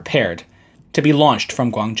thereafter prepared, to be launched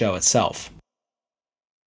from Guangzhou itself.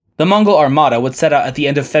 The Mongol armada would set out at the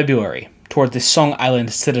end of February, toward the Song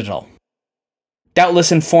Island citadel.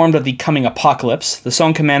 Doubtless informed of the coming apocalypse, the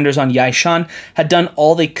Song commanders on Yaishan had done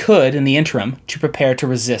all they could in the interim to prepare to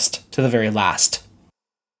resist to the very last.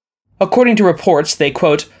 According to reports, they,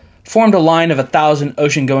 quote, formed a line of 1,000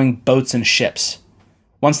 ocean-going boats and ships.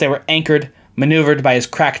 Once they were anchored, maneuvered by his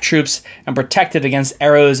crack troops, and protected against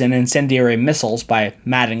arrows and incendiary missiles by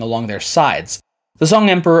matting along their sides, the Song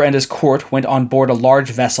Emperor and his court went on board a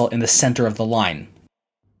large vessel in the center of the line.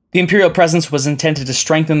 The imperial presence was intended to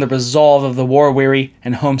strengthen the resolve of the war-weary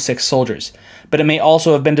and homesick soldiers, but it may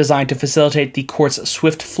also have been designed to facilitate the court's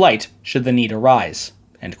swift flight should the need arise.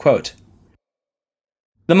 End quote.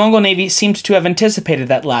 The Mongol navy seemed to have anticipated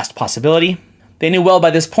that last possibility. They knew well by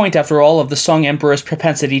this point, after all, of the Song Emperor's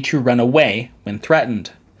propensity to run away when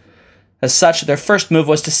threatened. As such, their first move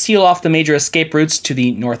was to seal off the major escape routes to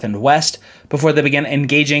the north and west before they began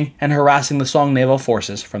engaging and harassing the Song naval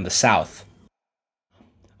forces from the south.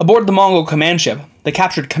 Aboard the Mongol command ship, the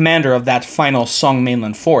captured commander of that final Song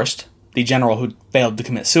mainland force, the general who failed to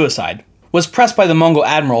commit suicide, was pressed by the Mongol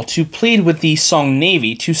admiral to plead with the Song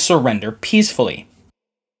navy to surrender peacefully.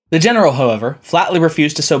 The general, however, flatly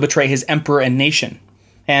refused to so betray his emperor and nation,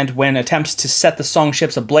 and when attempts to set the Song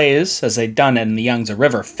ships ablaze, as they'd done in the Yangtze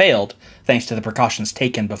River, failed, thanks to the precautions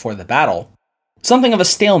taken before the battle, something of a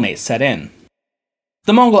stalemate set in.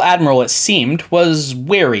 The Mongol admiral, it seemed, was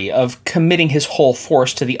wary of committing his whole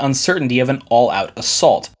force to the uncertainty of an all-out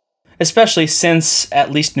assault, especially since,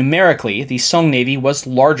 at least numerically, the Song navy was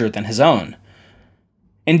larger than his own.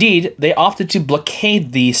 Indeed, they opted to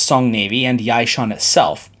blockade the Song navy and Yaishan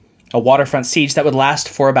itself, a waterfront siege that would last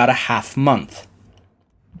for about a half-month.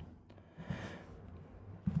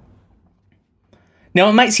 Now,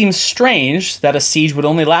 it might seem strange that a siege would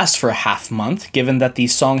only last for a half-month, given that the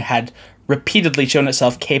Song had repeatedly shown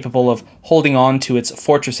itself capable of holding on to its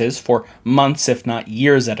fortresses for months, if not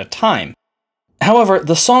years at a time. However,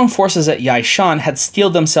 the Song forces at Yaishan had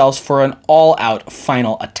steeled themselves for an all-out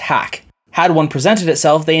final attack. Had one presented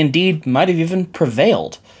itself, they indeed might have even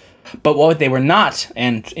prevailed. But what they were not,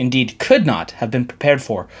 and indeed could not, have been prepared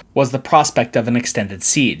for, was the prospect of an extended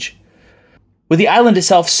siege. With the island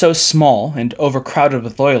itself so small and overcrowded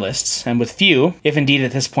with loyalists, and with few, if indeed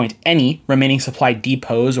at this point any, remaining supply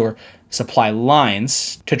depots or supply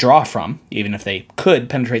lines to draw from, even if they could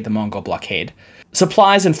penetrate the Mongol blockade,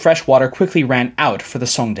 supplies and fresh water quickly ran out for the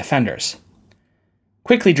Song defenders.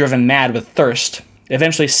 Quickly driven mad with thirst,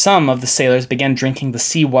 eventually some of the sailors began drinking the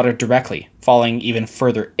seawater directly, falling even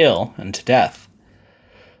further ill and to death.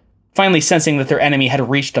 Finally sensing that their enemy had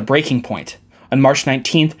reached a breaking point, on March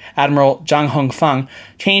 19th, Admiral Zhang Hongfang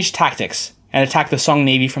changed tactics and attacked the Song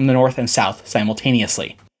navy from the north and south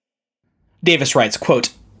simultaneously. Davis writes,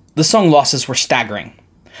 quote, "The Song losses were staggering.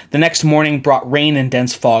 The next morning brought rain and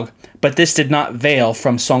dense fog, but this did not veil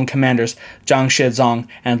from Song commanders Zhang Shizong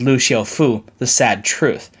and Lu Xiufu the sad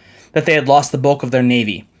truth, that they had lost the bulk of their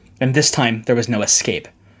navy, and this time there was no escape."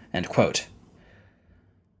 End quote.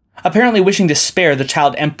 Apparently wishing to spare the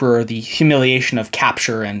child emperor the humiliation of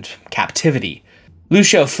capture and captivity, Lu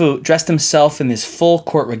Xiufu dressed himself in his full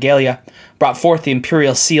court regalia, brought forth the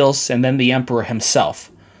imperial seals, and then the emperor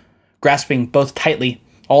himself. Grasping both tightly,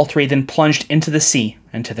 all three then plunged into the sea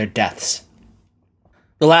and to their deaths.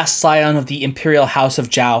 The last scion of the imperial house of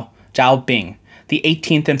Zhao, Zhao Bing, the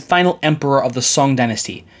 18th and final emperor of the Song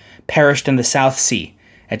dynasty, perished in the South Sea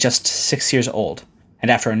at just 6 years old,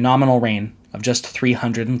 and after a nominal reign of just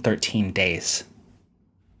 313 days.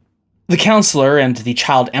 The counselor and the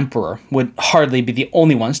child emperor would hardly be the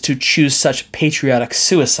only ones to choose such patriotic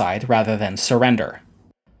suicide rather than surrender.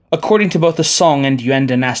 According to both the Song and Yuan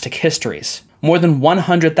dynastic histories, more than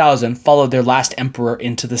 100,000 followed their last emperor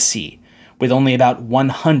into the sea, with only about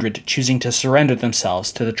 100 choosing to surrender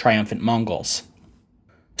themselves to the triumphant Mongols.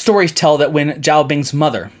 Stories tell that when Zhao Bing's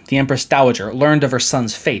mother, the Empress Dowager, learned of her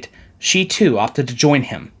son's fate, she too opted to join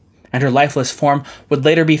him, and her lifeless form would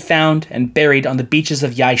later be found and buried on the beaches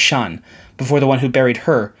of Yaishan before the one who buried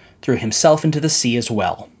her threw himself into the sea as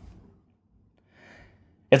well.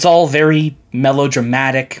 It's all very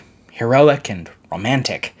melodramatic, heroic, and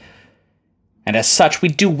romantic, and as such we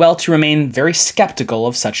do well to remain very skeptical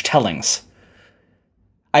of such tellings.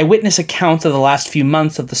 Eyewitness accounts of the last few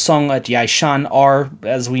months of the Song at Yaishan are,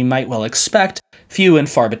 as we might well expect, few and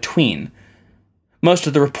far between. Most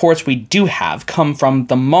of the reports we do have come from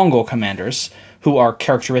the Mongol commanders, who are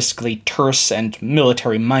characteristically terse and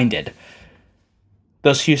military-minded.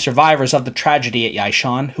 Those few survivors of the tragedy at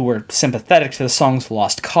Yaishan, who were sympathetic to the song's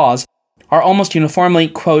lost cause, are almost uniformly,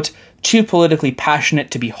 quote, too politically passionate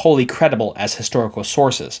to be wholly credible as historical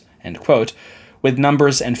sources, end quote, with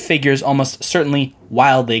numbers and figures almost certainly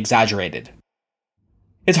wildly exaggerated.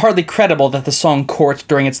 It's hardly credible that the Song court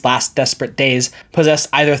during its last desperate days possessed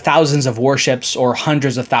either thousands of warships or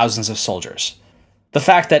hundreds of thousands of soldiers. The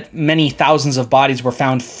fact that many thousands of bodies were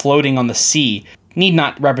found floating on the sea need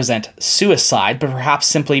not represent suicide, but perhaps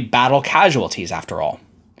simply battle casualties after all.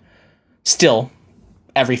 Still,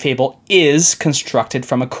 every fable is constructed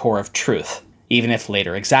from a core of truth, even if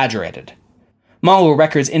later exaggerated. Mongol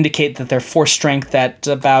records indicate that their force strength at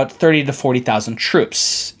about 30 to 40,000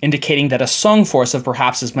 troops, indicating that a Song force of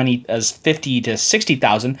perhaps as many as 50 to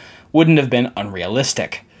 60,000 wouldn't have been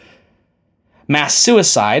unrealistic. Mass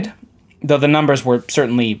suicide, though the numbers were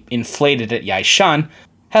certainly inflated at Yaishan,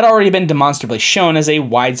 had already been demonstrably shown as a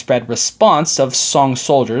widespread response of Song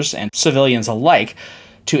soldiers and civilians alike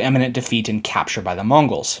to imminent defeat and capture by the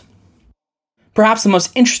Mongols. Perhaps the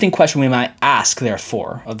most interesting question we might ask,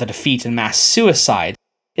 therefore, of the defeat and mass suicide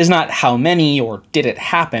is not how many or did it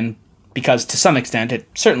happen, because to some extent it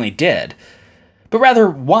certainly did, but rather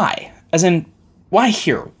why? As in, why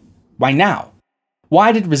here? Why now?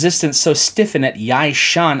 Why did resistance so stiffen at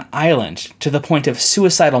Yaishan Island to the point of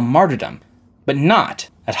suicidal martyrdom, but not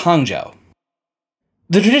at Hangzhou?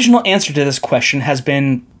 The traditional answer to this question has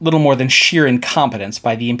been little more than sheer incompetence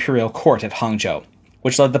by the imperial court at Hangzhou,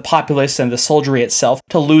 which led the populace and the soldiery itself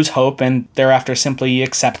to lose hope and thereafter simply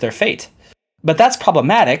accept their fate. But that's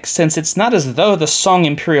problematic, since it's not as though the Song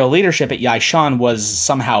imperial leadership at Yaishan was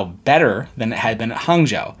somehow better than it had been at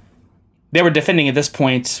Hangzhou. They were defending at this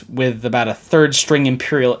point with about a third-string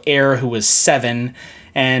imperial heir who was 7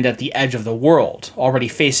 and at the edge of the world, already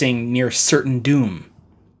facing near certain doom.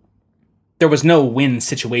 There was no win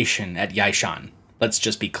situation at Yaishan, let's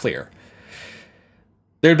just be clear.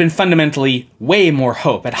 There had been fundamentally way more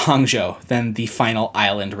hope at Hangzhou than the final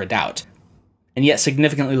island redoubt, and yet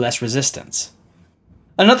significantly less resistance.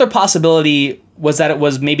 Another possibility was that it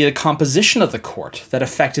was maybe the composition of the court that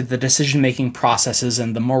affected the decision-making processes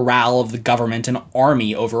and the morale of the government and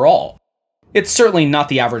army overall. It's certainly not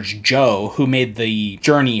the average Joe who made the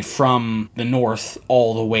journey from the north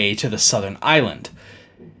all the way to the southern island.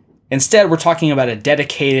 Instead, we're talking about a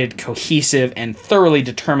dedicated, cohesive, and thoroughly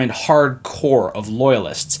determined hardcore of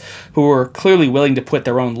loyalists who were clearly willing to put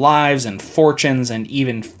their own lives and fortunes and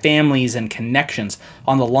even families and connections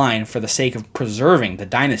on the line for the sake of preserving the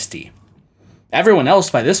dynasty. Everyone else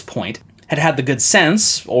by this point had had the good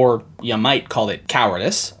sense, or you might call it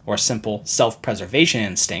cowardice, or simple self-preservation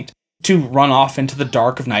instinct, to run off into the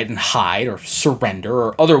dark of night and hide or surrender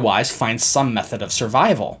or otherwise find some method of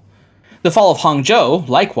survival. The fall of Hangzhou,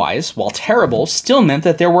 likewise, while terrible, still meant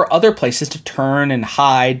that there were other places to turn and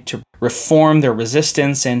hide, to reform their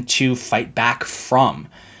resistance, and to fight back from.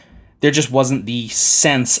 There just wasn't the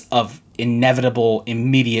sense of inevitable,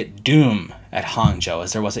 immediate doom at Hangzhou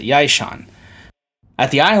as there was at Yaishan.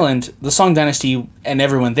 At the island, the Song dynasty and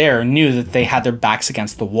everyone there knew that they had their backs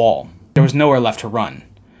against the wall. There was nowhere left to run.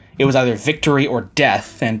 It was either victory or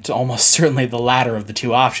death, and almost certainly the latter of the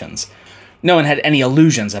two options. No one had any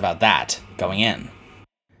illusions about that going in.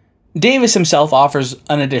 Davis himself offers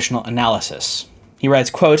an additional analysis. He writes,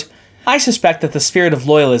 quote, I suspect that the spirit of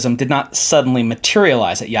loyalism did not suddenly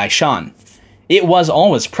materialize at Yaishan. It was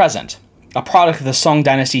always present, a product of the Song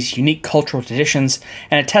dynasty's unique cultural traditions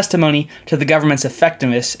and a testimony to the government's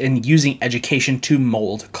effectiveness in using education to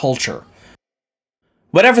mold culture.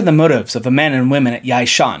 Whatever the motives of the men and women at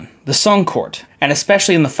Yaishan, the Song court, and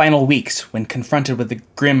especially in the final weeks when confronted with the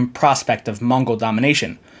grim prospect of Mongol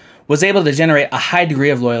domination, was able to generate a high degree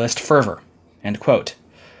of loyalist fervor. End quote.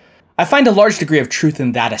 I find a large degree of truth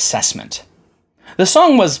in that assessment. The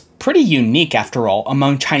Song was pretty unique, after all,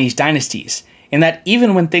 among Chinese dynasties, in that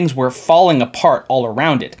even when things were falling apart all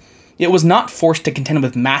around it, it was not forced to contend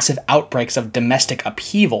with massive outbreaks of domestic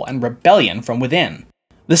upheaval and rebellion from within.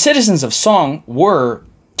 The citizens of Song were,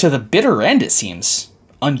 to the bitter end it seems,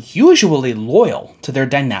 unusually loyal to their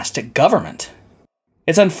dynastic government.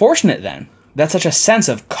 It's unfortunate, then, that such a sense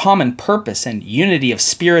of common purpose and unity of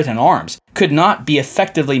spirit and arms could not be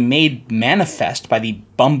effectively made manifest by the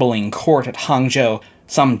bumbling court at Hangzhou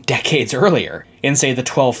some decades earlier, in say the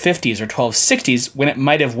 1250s or 1260s, when it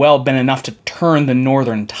might have well been enough to turn the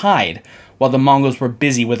northern tide, while the Mongols were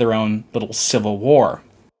busy with their own little civil war.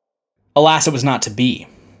 Alas, it was not to be.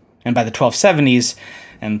 And by the 1270s,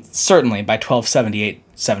 and certainly by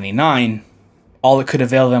 1278-79, All that could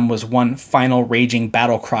avail them was one final raging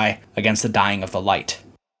battle cry against the dying of the light.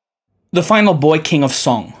 The final boy king of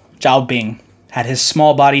Song, Zhao Bing, had his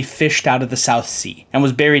small body fished out of the South Sea and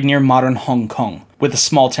was buried near modern Hong Kong, with a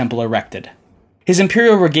small temple erected. His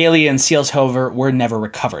imperial regalia and seals, however, were never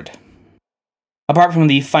recovered. Apart from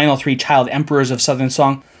the final 3 child emperors of southern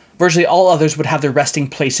Song, virtually all others would have their resting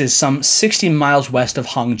places some 60 miles west of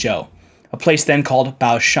Hangzhou, a place then called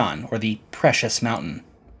Baoshan, or the Precious Mountain.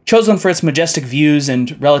 Chosen for its majestic views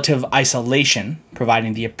and relative isolation,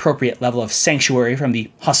 providing the appropriate level of sanctuary from the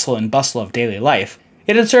hustle and bustle of daily life,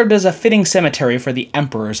 it had served as a fitting cemetery for the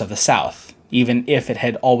emperors of the south, even if it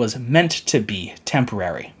had always meant to be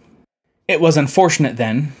temporary. It was unfortunate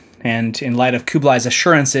then, and in light of Kublai's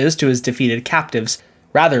assurances to his defeated captives,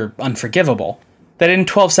 rather unforgivable, that in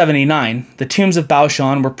 1279 the tombs of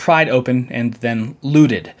Baoshan were pried open and then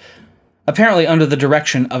looted, apparently under the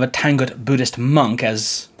direction of a Tangut Buddhist monk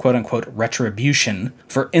as quote-unquote retribution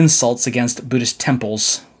for insults against Buddhist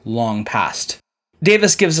temples long past.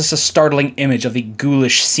 Davis gives us a startling image of the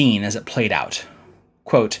ghoulish scene as it played out.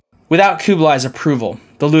 Quote, "Without Kublai's approval,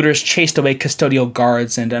 the looters chased away custodial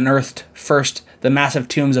guards and unearthed first the massive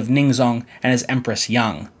tombs of Ningzong and his empress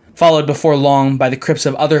Yang, followed before long by the crypts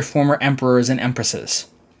of other former emperors and empresses.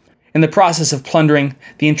 In the process of plundering,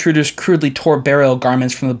 the intruders crudely tore burial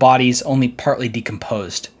garments from the bodies only partly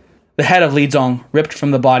decomposed. The head of Li Zong, ripped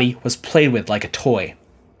from the body, was played with like a toy.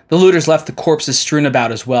 The looters left the corpses strewn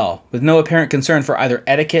about as well, with no apparent concern for either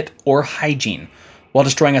etiquette or hygiene, while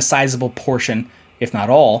destroying a sizable portion, if not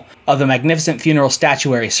all, of the magnificent funeral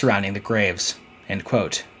statuary surrounding the graves." End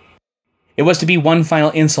quote. It was to be one final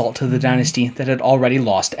insult to the dynasty that had already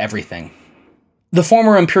lost everything. The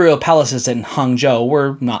former imperial palaces in Hangzhou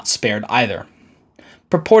were not spared either.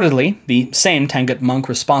 Purportedly, the same Tangut monk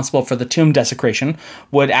responsible for the tomb desecration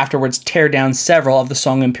would afterwards tear down several of the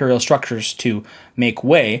Song imperial structures to make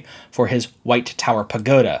way for his White Tower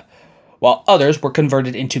Pagoda, while others were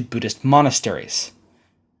converted into Buddhist monasteries.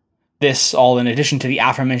 This all in addition to the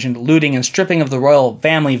aforementioned looting and stripping of the royal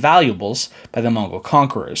family valuables by the Mongol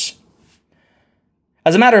conquerors.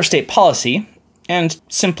 As a matter of state policy, and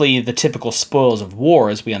simply the typical spoils of war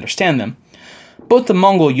as we understand them, both the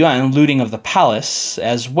Mongol Yuan looting of the palace,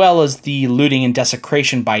 as well as the looting and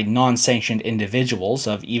desecration by non-sanctioned individuals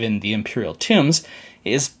of even the imperial tombs,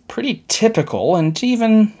 is pretty typical and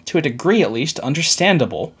even, to a degree at least,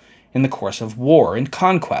 understandable in the course of war and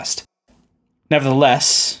conquest.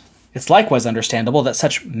 Nevertheless, it's likewise understandable that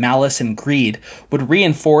such malice and greed would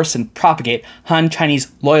reinforce and propagate Han Chinese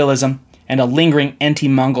loyalism and a lingering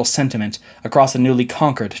anti-Mongol sentiment across the newly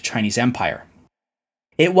conquered Chinese Empire.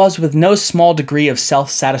 It was with no small degree of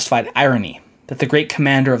self-satisfied irony that the great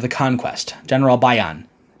commander of the conquest, General Bayan,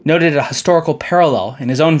 noted a historical parallel in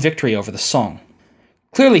his own victory over the Song.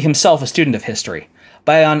 Clearly himself a student of history,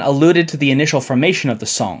 Bayan alluded to the initial formation of the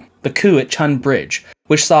Song, the coup at Chun Bridge,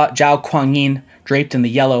 which saw Zhao Kuangyin draped in the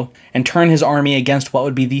yellow and turn his army against what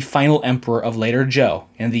would be the final emperor of later Zhou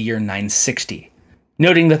in the year 960.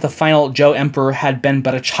 Noting that the final Zhou emperor had been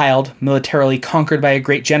but a child militarily conquered by a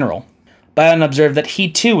great general, Bayan observed that he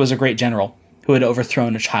too was a great general who had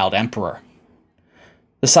overthrown a child emperor.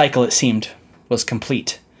 The cycle, it seemed, was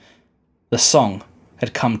complete. The Song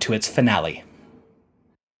had come to its finale.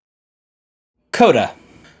 Coda.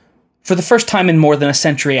 For the first time in more than a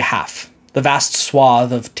century and a half, the vast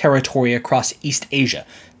swath of territory across East Asia,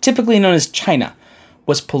 typically known as China,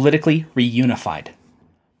 was politically reunified.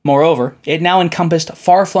 Moreover, it now encompassed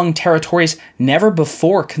far-flung territories never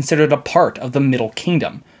before considered a part of the Middle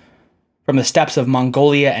Kingdom. From the steppes of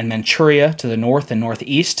Mongolia and Manchuria to the north and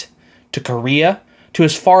northeast, to Korea, to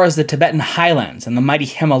as far as the Tibetan highlands and the mighty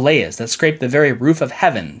Himalayas that scraped the very roof of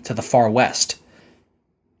heaven to the far west.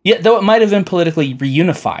 Yet though it might have been politically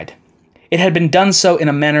reunified, it had been done so in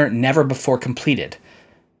a manner never before completed,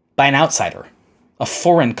 by an outsider, a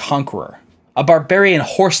foreign conqueror, a barbarian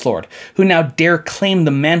horse lord who now dare claim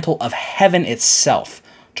the mantle of heaven itself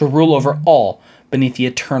to rule over all beneath the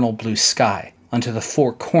eternal blue sky unto the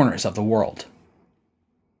four corners of the world.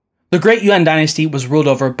 The great Yuan dynasty was ruled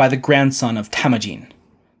over by the grandson of Temujin,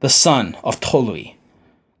 the son of Tolui,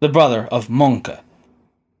 the brother of Mongke.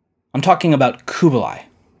 I'm talking about Kublai,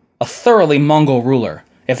 a thoroughly Mongol ruler,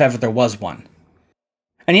 if ever there was one.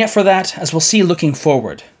 And yet for that, as we'll see looking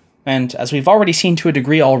forward, and as we've already seen to a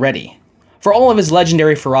degree already, for all of his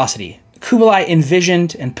legendary ferocity, Kublai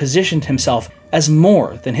envisioned and positioned himself as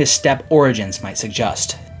more than his steppe origins might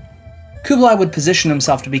suggest. Kublai would position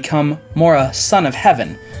himself to become more a son of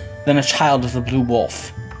heaven than a child of the blue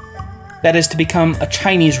wolf. That is, to become a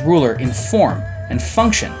Chinese ruler in form and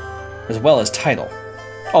function, as well as title.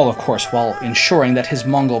 All, of course, while ensuring that his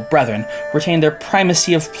Mongol brethren retain their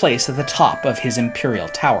primacy of place at the top of his imperial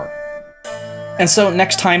tower. And so,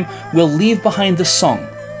 next time, we'll leave behind the Song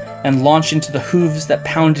and launch into the hooves that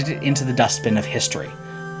pounded it into the dustbin of history.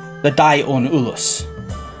 The Dai-On Ulus,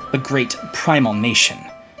 the great primal nation,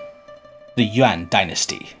 the Yuan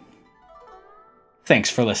dynasty. Thanks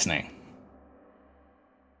for listening.